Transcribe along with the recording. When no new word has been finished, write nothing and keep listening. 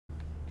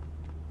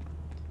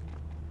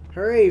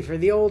Hooray for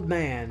the old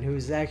man,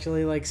 who's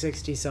actually like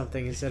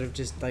 60-something instead of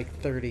just like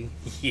 30.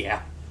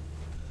 Yeah.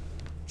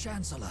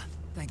 Chancellor,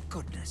 thank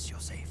goodness you're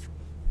safe.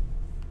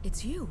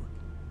 It's you.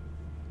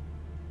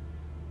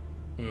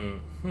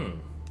 Mm-hmm.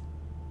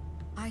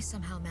 I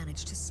somehow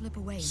managed to slip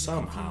away in the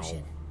Somehow.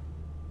 confusion.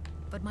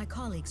 But my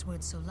colleagues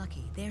weren't so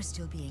lucky. They're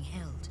still being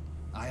held.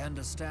 I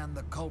understand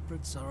the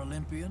culprits are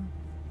Elympian?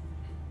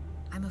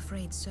 I'm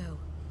afraid so.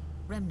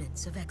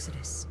 Remnants of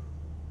Exodus.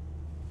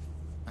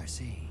 I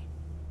see.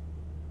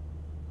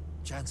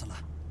 Chancellor,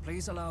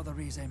 please allow the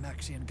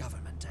Maxian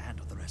government to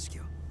handle the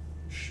rescue.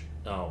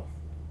 Oh.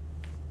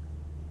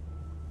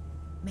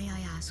 May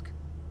I ask,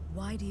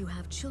 why do you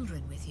have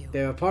children with you?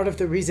 They're a part of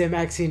the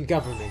Maxian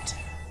government.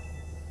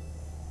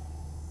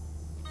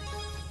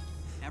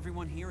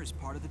 Everyone here is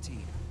part of the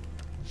team.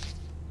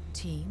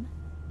 Team?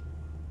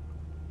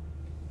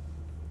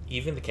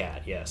 Even the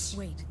cat, yes.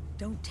 Wait,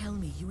 don't tell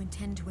me you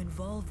intend to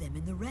involve them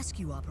in the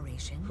rescue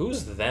operation.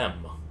 Who's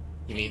them?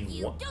 You mean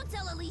what? Don't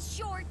tell Elize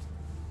short.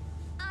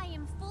 I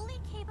am fully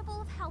capable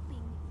of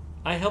helping.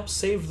 I helped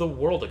save the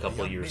world a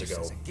couple of years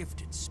ago. Is a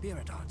gifted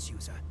spirit arts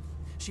user.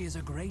 She is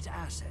a great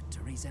asset to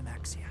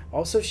Maxia.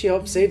 Also, she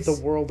helped save the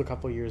world a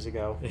couple years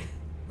ago.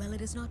 Well,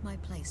 it is not my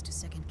place to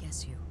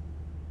second-guess you.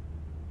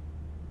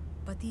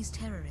 But these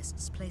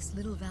terrorists place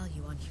little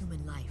value on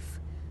human life.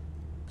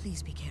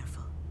 Please be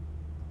careful.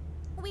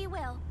 We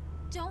will.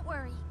 Don't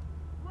worry.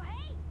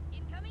 Hey,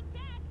 incoming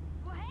tag.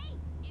 Hey,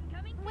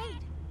 incoming tag.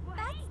 Wait,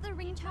 that's the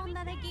ringtone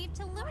that I gave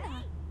to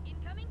Luna.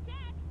 Incoming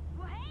tag.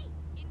 Hey,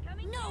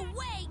 incoming tag. No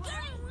way!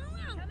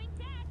 Incoming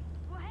tag.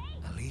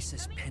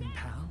 Elize's pen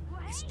pal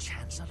is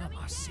Chancellor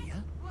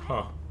Marcia?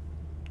 Huh.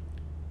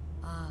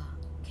 Ah,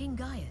 King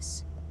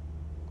Gaius.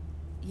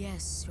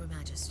 Yes, Your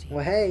Majesty.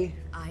 Well, hey.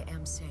 I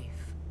am safe.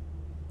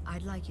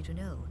 I'd like you to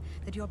know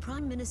that your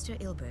Prime Minister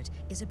Ilbert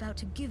is about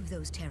to give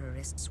those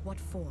terrorists what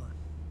for.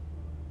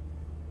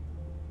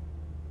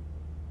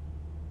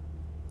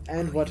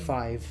 And what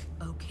 5?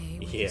 Okay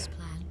with this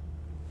plan?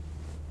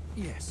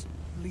 Yes.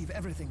 Leave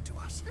everything to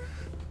us.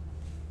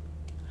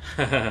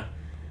 You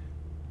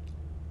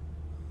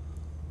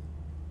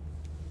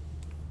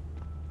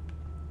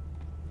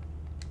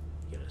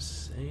gonna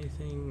say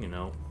anything? You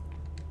know.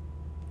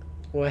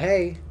 Well,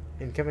 hey.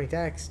 Incoming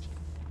text.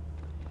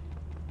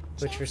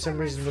 Which for some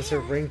reason was her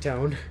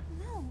ringtone.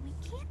 No, we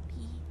can't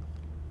be.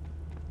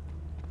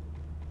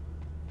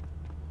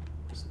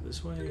 Is it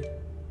this way?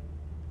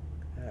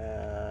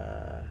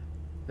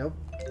 Nope.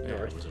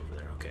 Yeah, it was over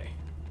there. Okay.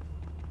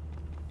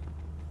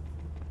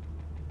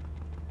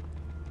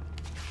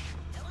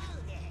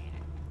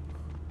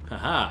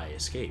 Haha, I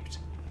escaped.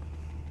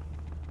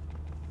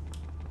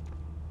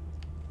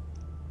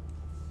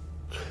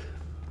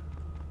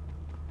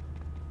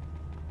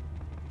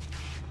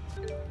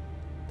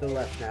 The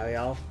left now,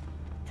 y'all.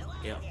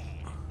 Yep.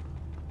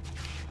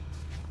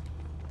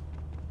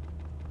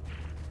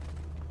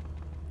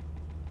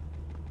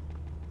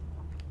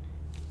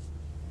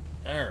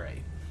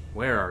 Alright.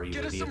 Where are you,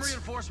 Get us some idiots?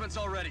 reinforcements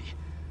already.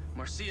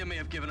 Marcia may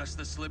have given us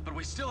the slip, but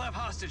we still have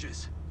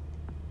hostages.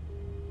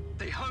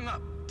 They hung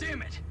up.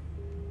 Damn it.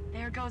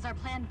 There goes our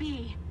plan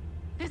B.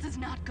 This is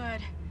not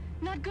good.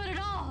 Not good at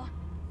all.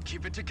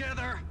 Keep it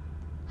together.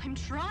 I'm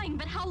trying,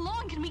 but how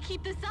long can we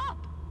keep this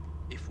up?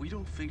 If we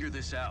don't figure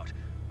this out,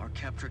 our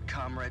captured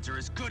comrades are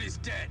as good as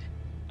dead.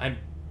 I'm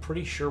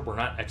pretty sure we're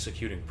not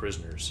executing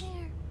prisoners.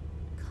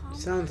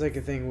 Sounds like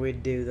a thing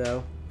we'd do,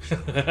 though.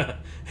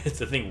 It's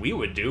the thing we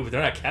would do, but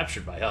they're not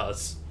captured by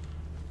us.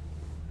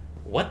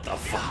 What the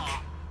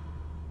fuck?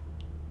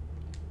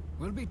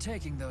 We'll be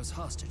taking those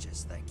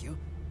hostages, thank you.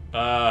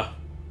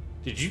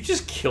 Did you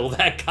just kill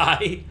that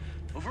guy?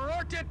 Over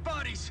our dead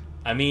bodies.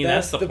 I mean,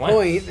 that's the plan.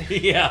 point.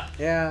 Yeah.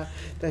 Yeah.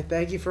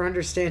 Thank you for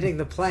understanding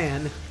the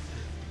plan.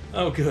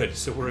 Oh, good.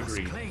 So we're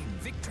agreed. Claim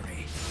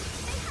victory.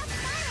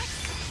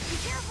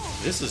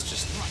 This is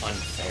just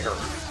unfair.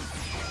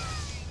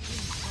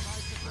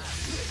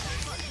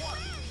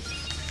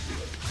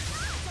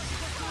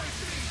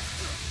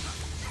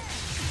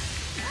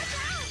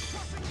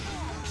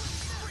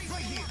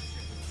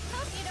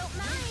 Hope you don't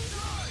mind.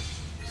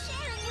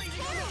 Sharing is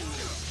caring.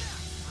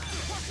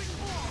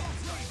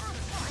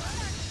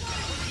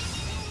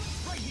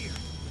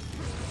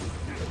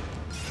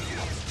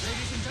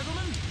 Ladies and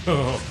gentlemen,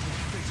 Oh.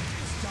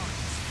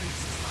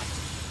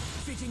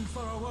 fitting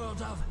for a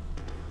world of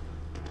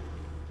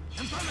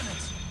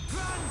impermanence.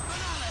 Grand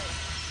finale.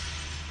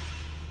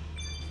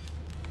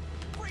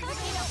 Hope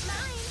you don't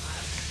mind.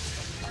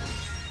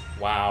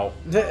 Wow.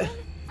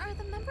 Are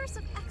the members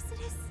of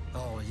Exodus?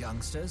 All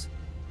youngsters?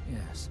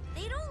 Yes.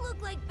 They don't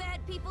look like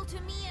bad people to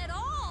me at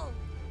all.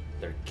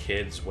 Their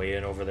kids way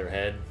in over their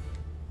head.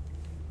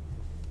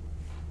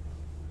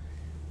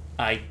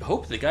 I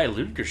hope the guy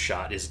Ludger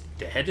shot is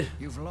dead.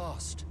 You've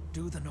lost.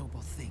 Do the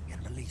noble thing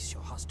and release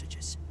your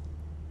hostages.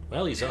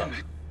 Well, he's up.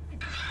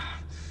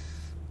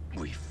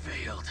 We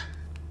failed.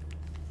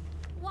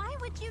 Why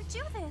would you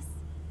do this?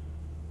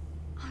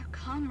 Our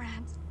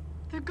comrades,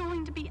 they're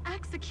going to be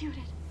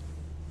executed.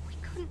 We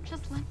couldn't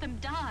just let them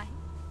die.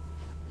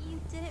 You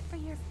did it for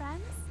your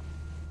friends?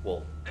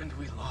 Well, And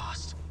we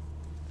lost.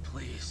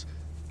 Please,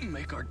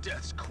 make our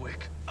deaths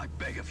quick. I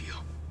beg of you.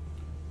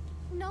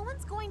 No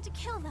one's going to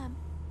kill them.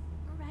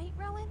 Right,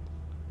 Rowen?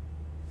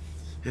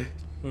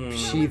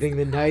 Sheathing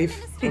the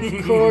knife?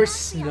 Of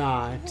course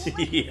not.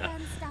 Yeah.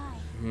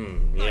 I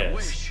Yes.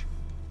 wish.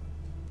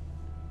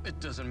 It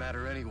doesn't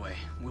matter anyway.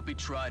 We'll be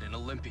tried in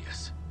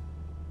Olympias.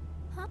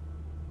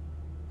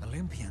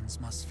 Olympians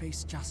must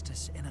face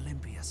justice in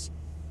Olympius,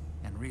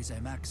 and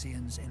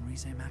Rizemaxians in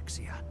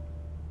Rizemaxia.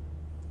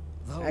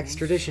 Those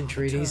Extradition are the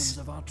treaties. terms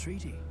of our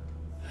treaty.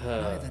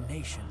 Neither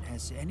nation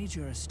has any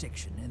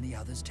jurisdiction in the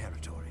other's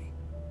territory.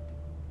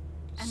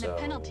 And the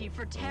penalty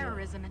for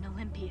terrorism in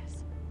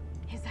Olympias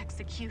is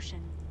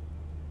execution.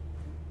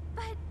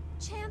 But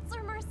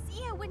Chancellor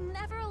Marcia would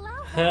never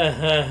allow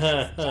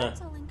that. She's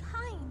gentle and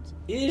kind.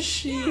 Is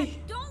she?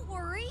 Don't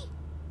worry.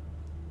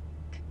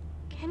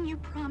 Can you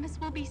promise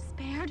we'll be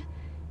spared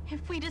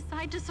if we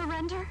decide to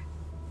surrender?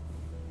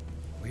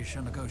 We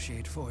shall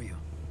negotiate for you.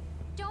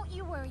 Don't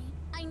you worry.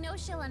 I know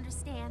she'll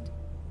understand.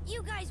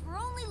 You guys were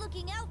only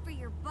looking out for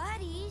your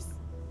buddies.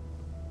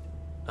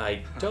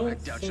 I don't I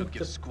doubt she'll think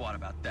give squat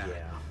about that.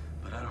 Yeah.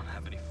 But I don't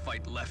have any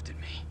fight left in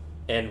me.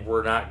 And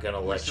we're not gonna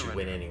let you surrender.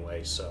 win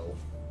anyway, so.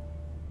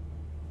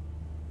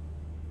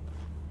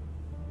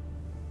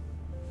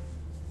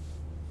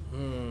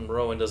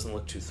 Rowen doesn't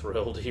look too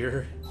thrilled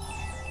here.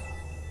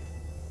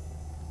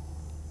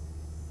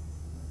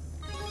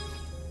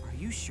 Are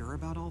you sure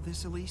about all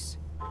this, Elize?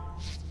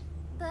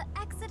 The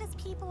Exodus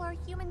people are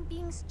human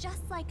beings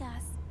just like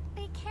us.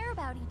 They care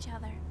about each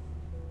other.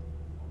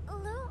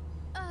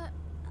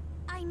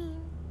 I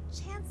mean,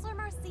 Chancellor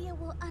Marcia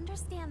will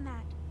understand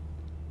that.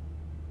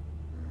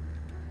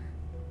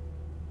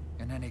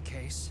 In any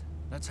case,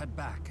 let's head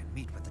back and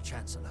meet with the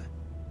Chancellor.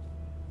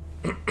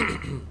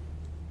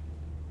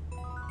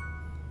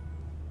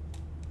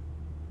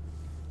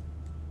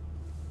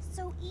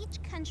 So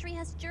each country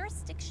has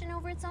jurisdiction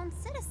over its own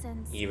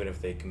citizens. Even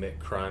if they commit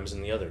crimes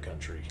in the other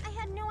country. I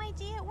had no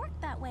idea it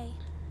worked that way.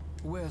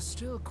 We're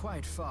still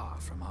quite far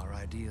from our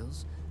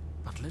ideals,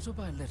 but little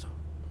by little,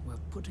 we're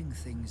putting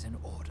things in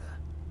order.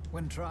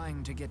 When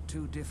trying to get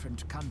two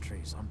different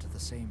countries onto the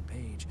same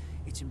page,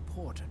 it's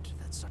important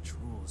that such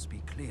rules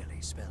be clearly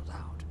spelled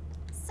out.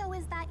 So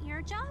is that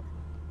your job?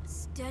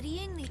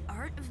 Studying the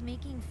art of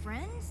making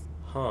friends?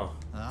 Huh.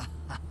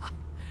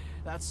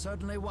 That's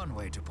certainly one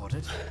way to put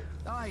it.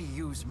 I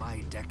use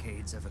my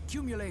decades of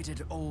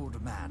accumulated old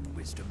man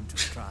wisdom to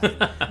try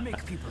and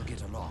make people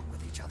get along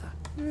with each other.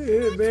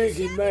 Make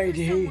it,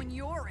 matey. Someone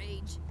your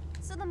age.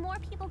 So the more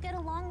people get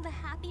along, the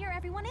happier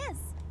everyone is.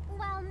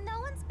 Well,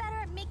 no one's better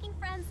at making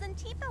friends than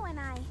Tipo and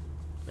I.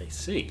 I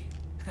see.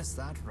 Is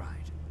that right?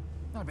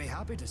 I'd be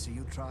happy to see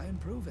you try and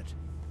prove it.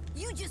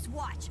 You just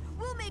watch.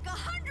 We'll make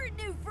 100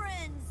 new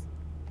friends.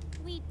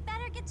 We'd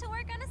better get to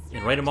work on a strategy.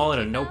 And write them all in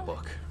a Tipo.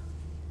 notebook.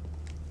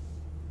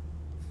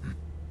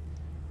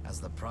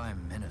 As the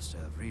Prime Minister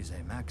of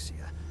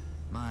Rizemaxia,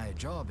 my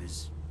job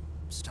is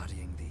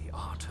studying the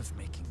art of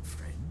making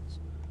friends.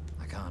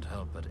 I can't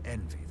help but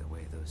envy the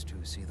way those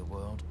two see the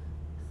world.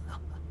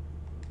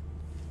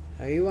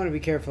 You want to be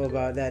careful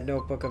about that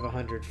notebook of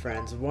 100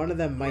 friends. One of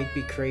them might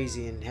be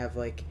crazy and have,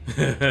 like,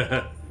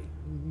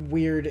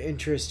 weird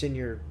interest in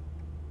your,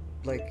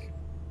 like,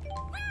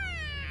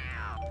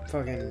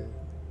 fucking,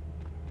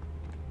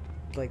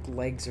 like,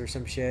 legs or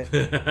some shit.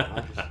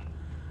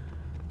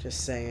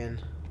 Just saying.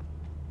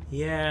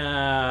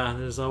 Yeah,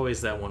 there's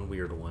always that one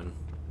weird one.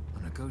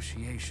 A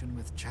negotiation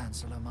with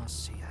Chancellor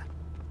Marcia.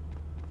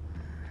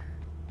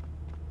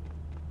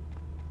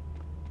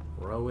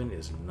 Rowen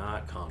is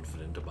not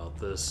confident about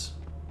this.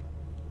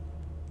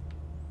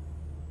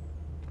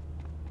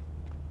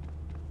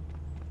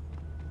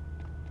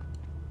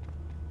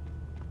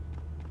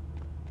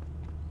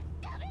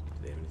 Do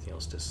they have anything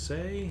else to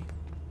say?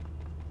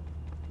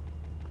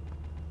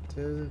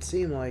 Doesn't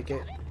seem like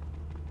it.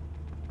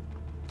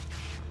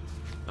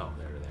 Oh,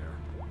 there.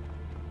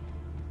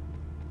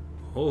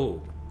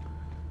 Oh,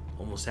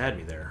 almost had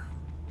me there.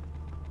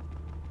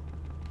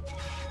 I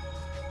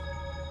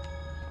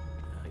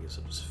guess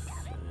I'll just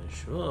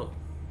finish. Oh.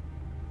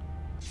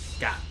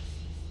 God.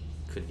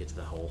 Couldn't get to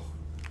the hole.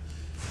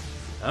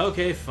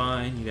 Okay,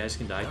 fine. You guys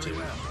can die too.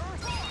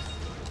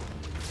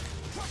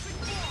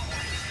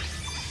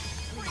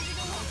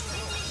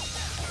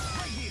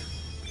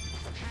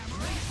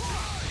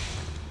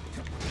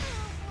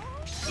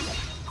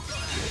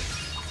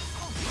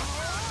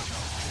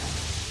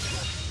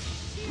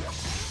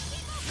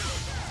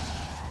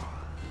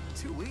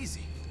 Too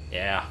easy.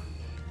 Yeah.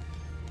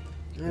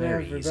 And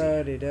Very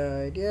everybody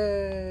died.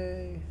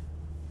 Yay.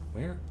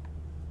 Where?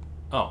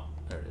 Oh,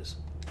 there it is.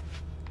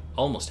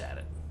 Almost had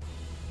it.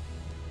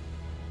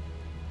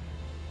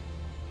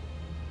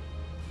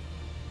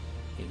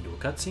 Into a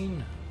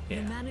cutscene? You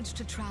Yeah. managed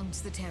to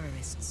trounce the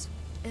terrorists.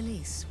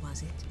 Elize,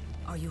 was it?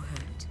 Are you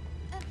hurt?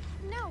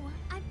 No,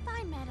 I'm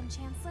fine, Madam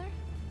Chancellor.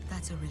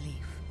 That's a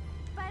relief.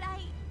 But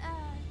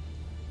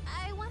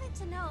I wanted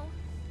to know.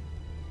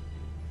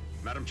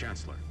 Madam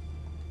Chancellor,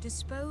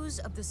 Dispose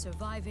of the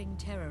surviving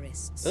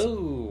terrorists.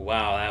 Oh,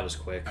 wow, that was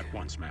quick. At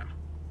once, ma'am.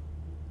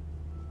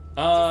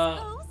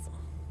 Dispose?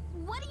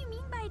 What do you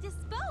mean by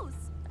dispose?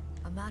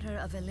 A matter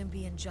of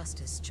Elympian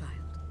justice, child.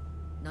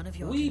 None of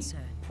your We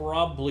concern.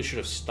 probably should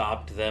have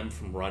stopped them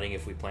from running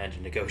if we planned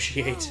to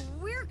negotiate.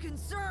 Oh, we're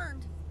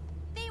concerned.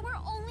 They were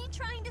only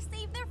trying to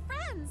save their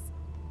friends.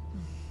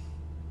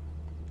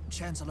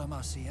 Chancellor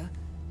Marcia,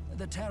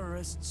 the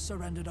terrorists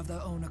surrendered of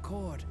their own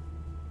accord.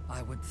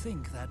 I would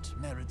think that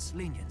merits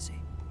leniency.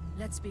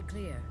 Let's be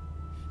clear.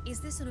 Is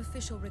this an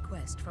official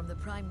request from the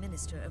Prime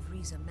Minister of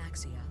Riza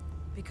Maxia?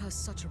 Because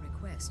such a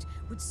request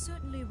would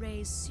certainly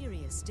raise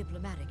serious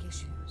diplomatic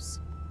issues.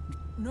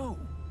 No,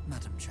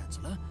 Madam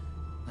Chancellor.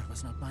 That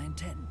was not my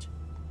intent.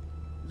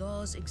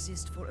 Laws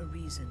exist for a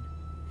reason.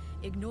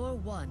 Ignore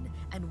one,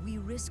 and we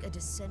risk a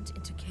descent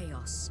into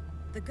chaos.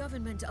 The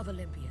government of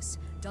Olympias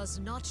does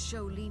not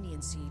show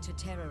leniency to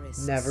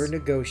terrorists. Never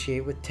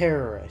negotiate with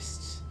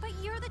terrorists. But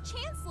you're the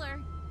Chancellor.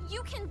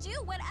 You can do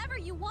whatever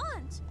you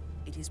want.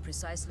 It is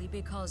precisely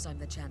because I'm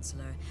the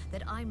Chancellor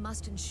that I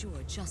must ensure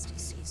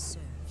justice is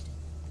served.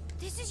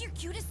 This is your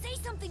cue to say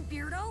something,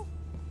 Beardo.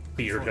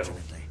 Beardo.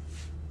 Unfortunately,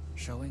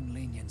 showing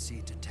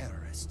leniency to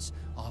terrorists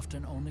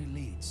often only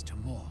leads to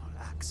more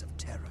acts of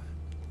terror.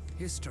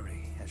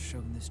 History has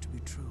shown this to be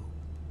true.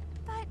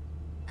 But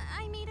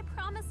I made a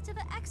promise to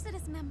the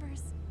Exodus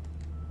members.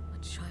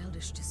 A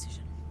childish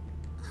decision.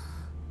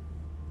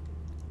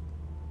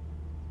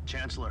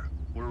 Chancellor,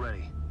 we're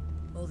ready.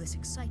 All this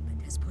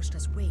excitement has pushed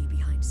us way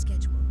behind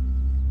schedule.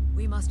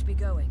 We must be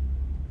going.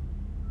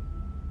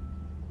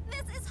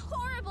 This is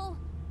horrible.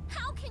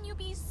 How can you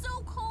be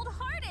so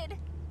cold-hearted?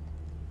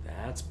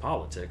 That's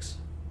politics.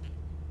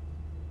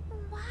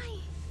 Why?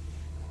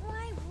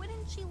 Why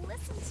wouldn't she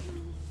listen to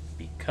me?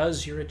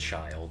 Because you're a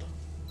child.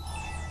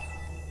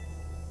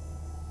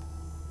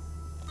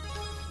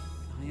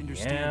 I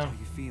understand Yeah. how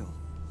you feel.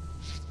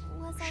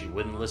 Was She I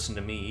wouldn't wrong? listen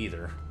to me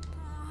either.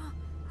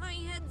 My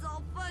head's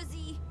all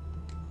fuzzy.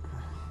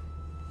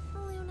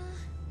 Luna,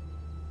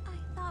 I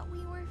thought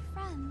we were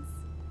friends.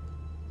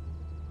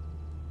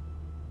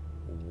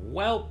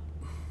 Well,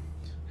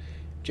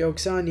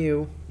 Joke's on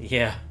you.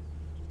 yeah.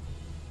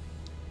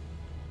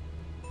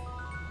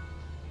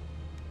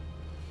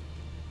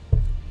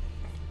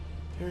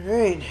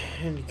 Alright,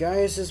 and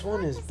Gaius'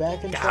 one is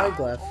back in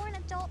Triglyph. Or an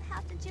adult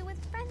have to do with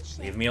friendship.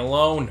 Leave me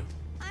alone.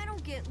 I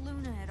don't get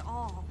Luna at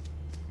all.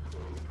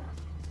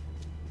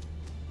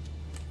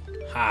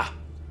 Ha.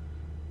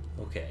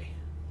 Okay.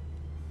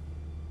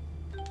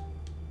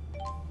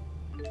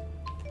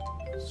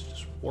 Let's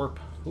just warp.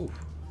 Ooh,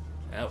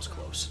 that was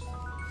close.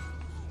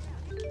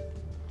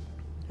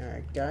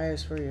 Alright,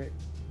 Gaius, where you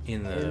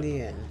In the... in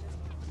the inn.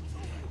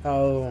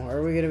 Oh,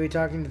 are we gonna be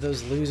talking to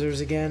those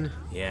losers again?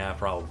 Yeah,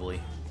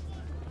 probably.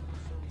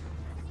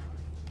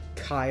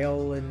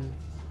 Kyle and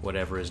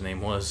Whatever his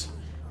name was.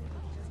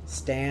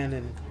 Stan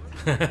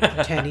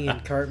and Kenny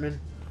and Cartman.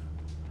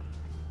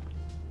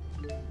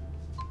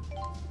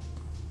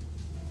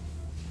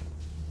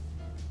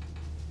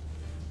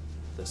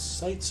 The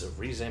sights of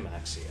Rize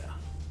Maxia.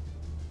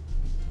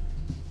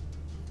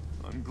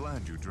 I'm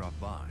glad you dropped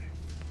by.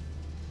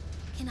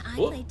 Can I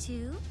Whoop. play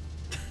too?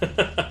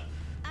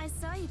 I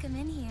saw you come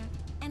in here,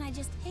 and I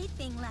just hate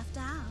being left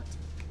out.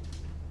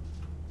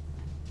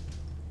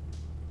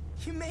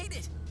 You made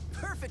it!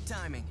 Perfect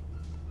timing!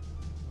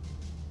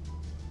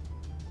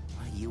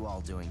 What are you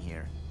all doing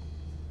here?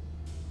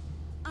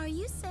 Are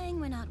you saying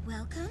we're not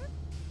welcome?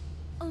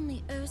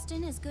 Only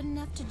Erston is good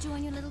enough to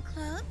join your little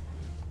club?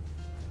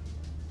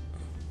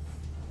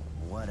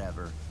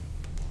 Whatever.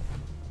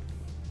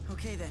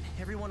 Okay then,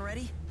 everyone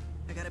ready?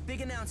 I got a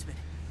big announcement.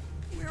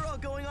 We're all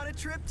going on a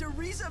trip to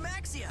Riza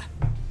Maxia!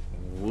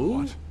 Woo?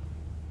 What?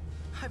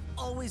 I've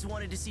always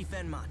wanted to see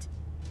Fenmont.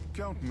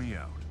 Count me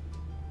out.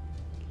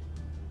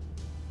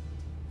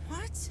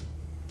 What?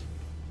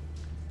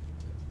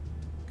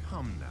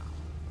 Come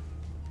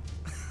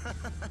now.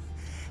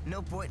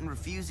 No point in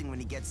refusing when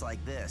he gets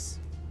like this.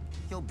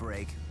 He'll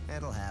break.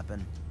 It'll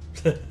happen.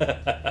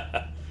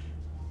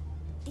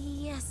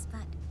 Yes,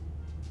 but...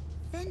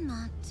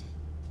 Fenmont...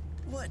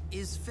 What,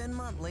 is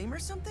Fenmont lame or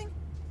something?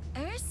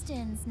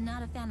 Erston's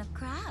not a fan of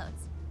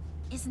crowds.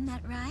 Isn't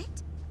that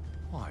right?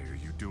 Why are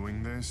you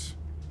doing this?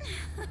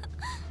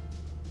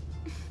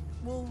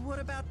 Well, what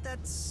about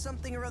that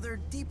something or other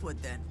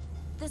Deepwood then?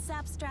 The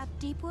Sapstrap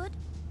Deepwood?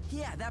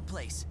 Yeah, that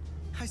place.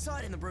 I saw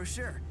it in the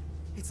brochure.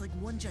 It's like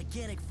one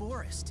gigantic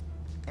forest.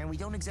 And we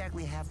don't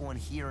exactly have one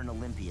here in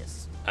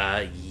Olympias.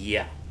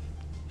 Yeah.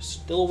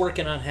 Still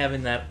working on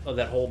having that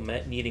whole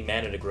needing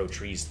mana to grow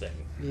trees thing.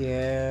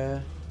 Yeah,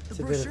 The it's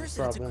a bit of brochure a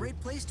said it's a problem. great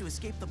place to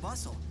escape the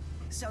bustle.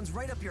 Sounds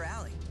right up your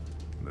alley.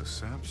 The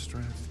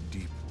Sapstrath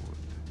Deepwood.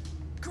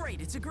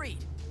 Great, it's agreed.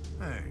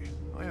 Hey,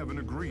 I haven't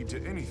agreed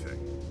to anything.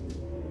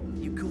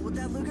 You cool with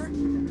that, Luger?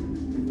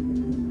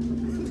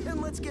 Then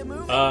let's get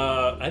moving.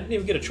 I didn't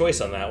even get a choice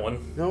on that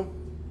one. Nope,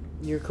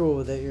 you're cool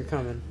with it. You're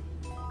coming.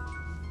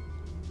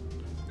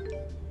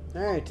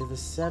 All right, to the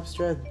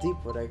Sapstrath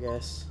Deepwood, I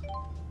guess.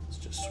 Let's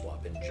just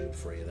swap in Jude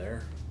for you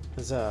there.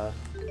 Huzzah.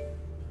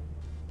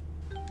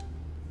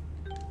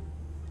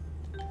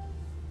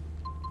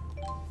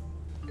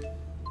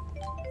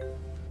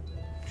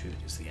 Jude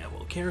is the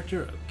at-will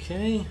character.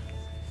 Okay.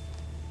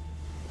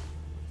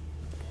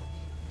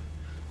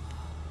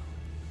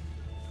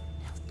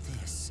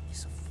 This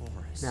is a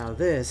forest. Now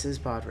this is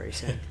pod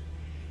racing.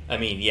 I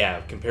mean,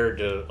 yeah, compared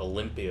to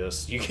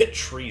Olympus, you get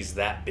trees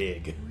that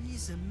big.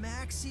 Riza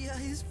Maxia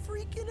is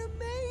freaking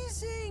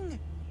amazing!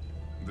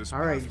 This All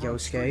right, path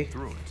runs Yosuke. straight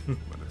through it,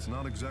 but it's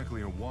not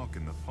exactly a walk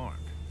in the park.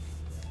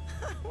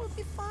 We'll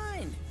be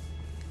fine.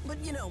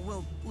 But, you know,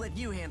 we'll let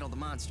you handle the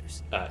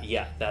monsters.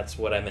 Yeah, that's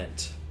what I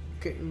meant.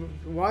 Okay,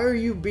 why are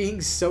you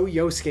being so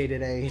Yosuke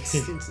today?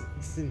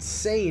 It's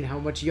insane how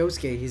much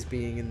Yosuke he's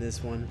being in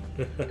this one.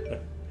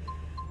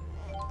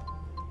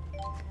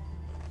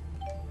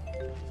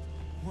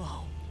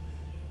 Whoa.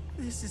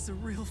 This is a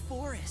real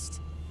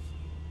forest.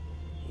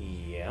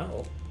 Yeah.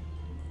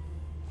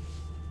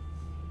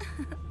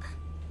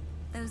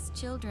 Those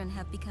children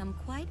have become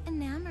quite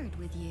enamored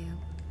with you.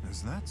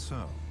 Is that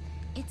so?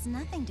 It's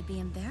nothing to be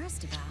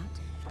embarrassed about.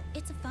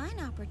 It's a fine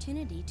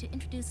opportunity to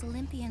introduce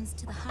Olympians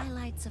to the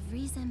highlights of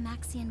Riza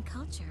Maxian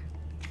culture.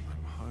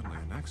 I'm hardly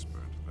an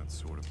expert at that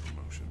sort of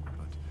promotion,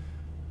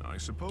 but I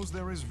suppose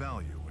there is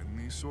value in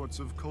these sorts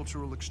of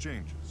cultural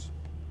exchanges.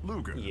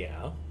 Luger,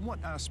 Yeah.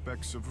 what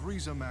aspects of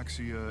Riza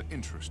Maxia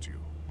interest you?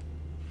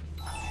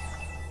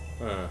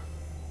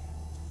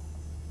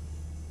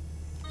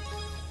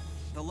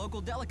 The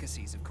local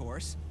delicacies, of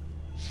course.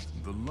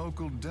 The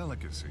local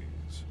delicacies.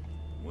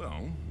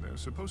 Well,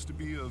 there's supposed to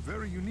be a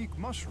very unique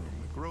mushroom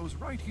that grows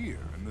right here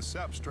in the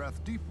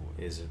Sapstrath Deepwood.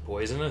 Is it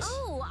poisonous?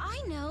 Oh,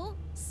 I know.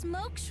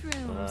 Smoke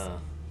shrooms.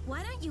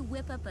 Why don't you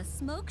whip up a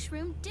smoke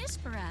shroom dish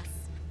for us?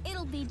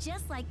 It'll be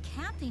just like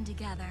camping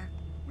together.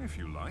 If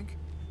you like.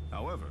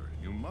 However,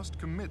 you must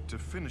commit to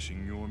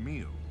finishing your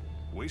meal.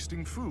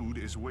 Wasting food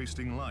is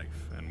wasting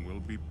life, and will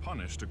be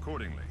punished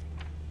accordingly.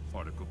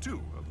 Article 2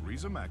 of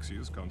Riza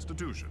Maxia's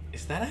Constitution.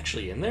 Is that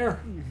actually in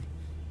there?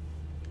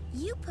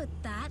 You put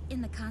that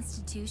in the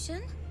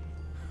Constitution?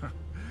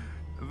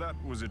 That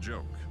was a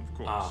joke, of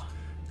course.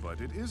 But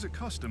it is a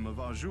custom of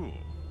Azul,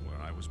 where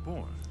I was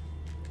born.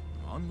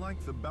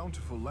 Unlike the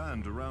bountiful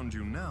land around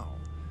you now,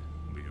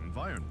 the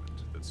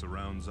environment that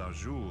surrounds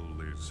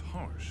Azul is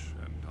harsh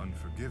and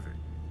unforgiving.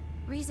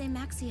 Riza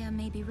Maxia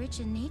may be rich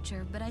in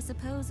nature, but I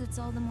suppose it's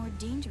all the more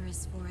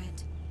dangerous for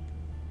it.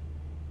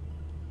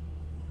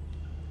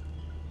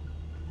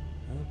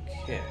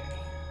 Okay.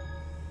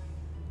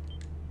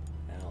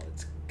 Now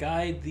let's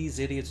guide these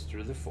idiots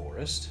through the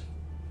forest.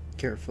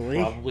 Carefully.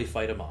 Probably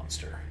fight a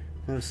monster.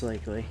 Most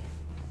likely.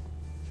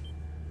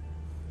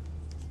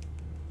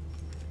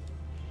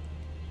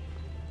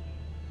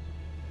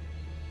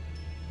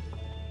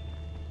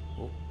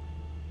 Oh.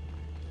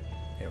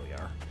 Here we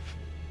are.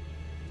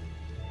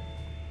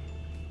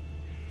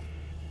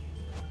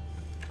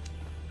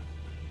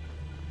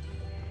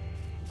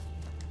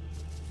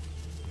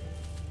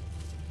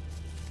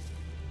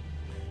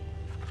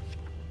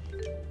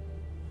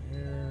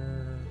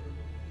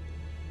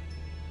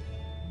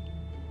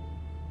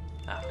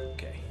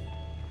 Okay.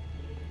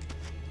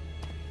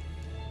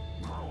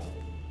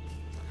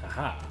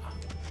 Haha.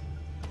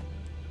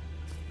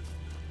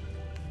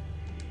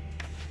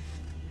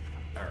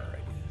 Alright, I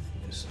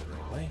think this is the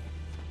right way.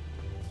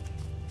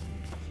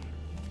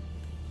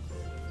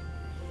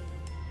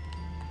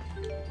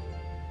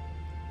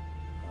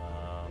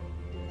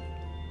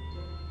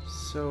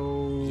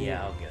 So...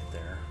 Yeah, I'll get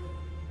there.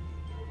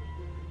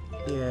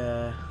 Yeah.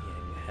 Yeah,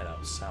 you head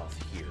out south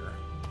here.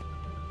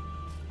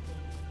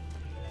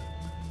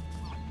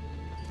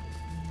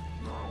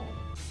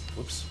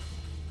 Whoops.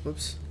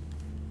 Whoops.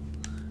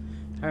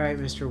 Alright,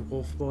 Mr.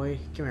 Wolf Boy.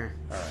 Come here.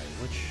 Alright,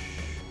 which...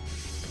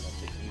 I'll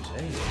take use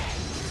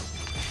A.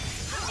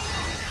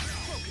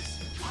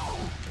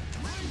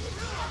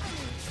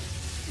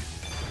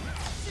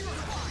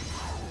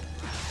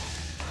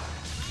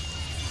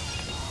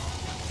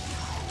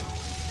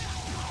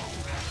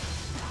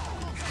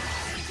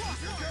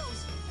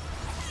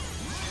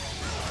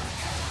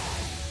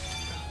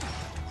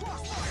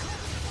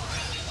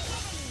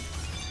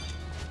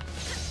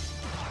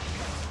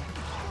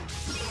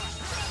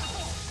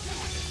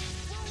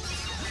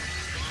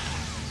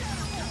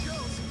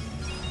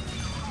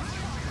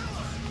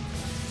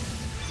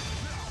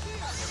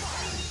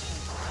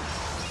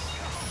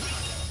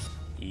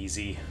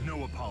 Easy.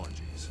 No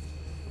apologies.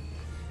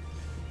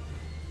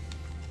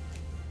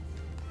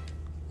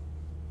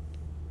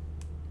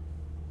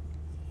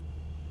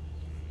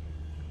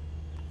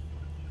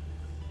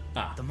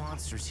 The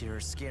monsters here are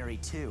scary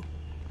too.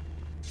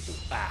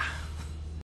 Ah.